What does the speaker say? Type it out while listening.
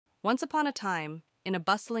Once upon a time, in a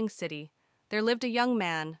bustling city, there lived a young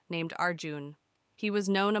man named Arjun. He was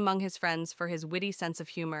known among his friends for his witty sense of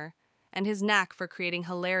humor and his knack for creating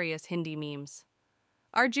hilarious Hindi memes.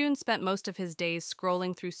 Arjun spent most of his days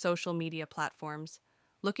scrolling through social media platforms,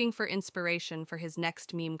 looking for inspiration for his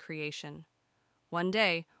next meme creation. One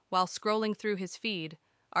day, while scrolling through his feed,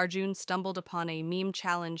 Arjun stumbled upon a meme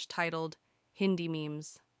challenge titled Hindi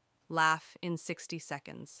Memes Laugh in 60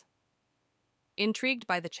 Seconds. Intrigued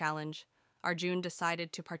by the challenge, Arjun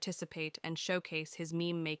decided to participate and showcase his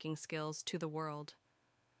meme making skills to the world.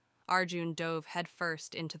 Arjun dove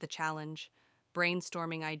headfirst into the challenge,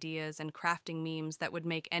 brainstorming ideas and crafting memes that would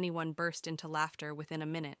make anyone burst into laughter within a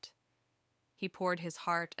minute. He poured his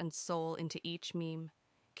heart and soul into each meme,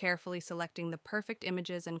 carefully selecting the perfect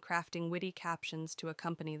images and crafting witty captions to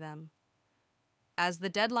accompany them. As the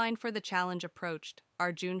deadline for the challenge approached,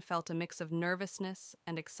 Arjun felt a mix of nervousness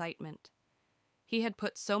and excitement. He had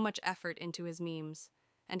put so much effort into his memes,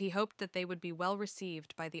 and he hoped that they would be well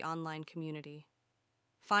received by the online community.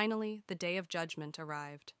 Finally, the day of judgment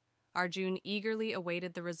arrived. Arjun eagerly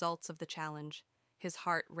awaited the results of the challenge, his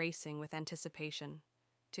heart racing with anticipation.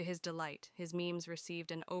 To his delight, his memes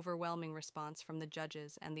received an overwhelming response from the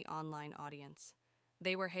judges and the online audience.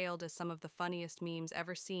 They were hailed as some of the funniest memes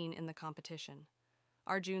ever seen in the competition.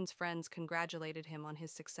 Arjun's friends congratulated him on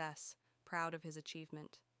his success, proud of his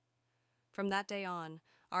achievement. From that day on,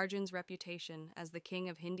 Arjun's reputation as the king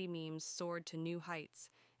of Hindi memes soared to new heights,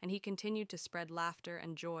 and he continued to spread laughter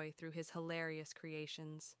and joy through his hilarious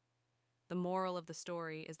creations. The moral of the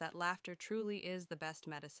story is that laughter truly is the best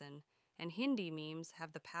medicine, and Hindi memes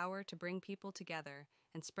have the power to bring people together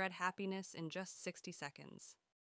and spread happiness in just 60 seconds.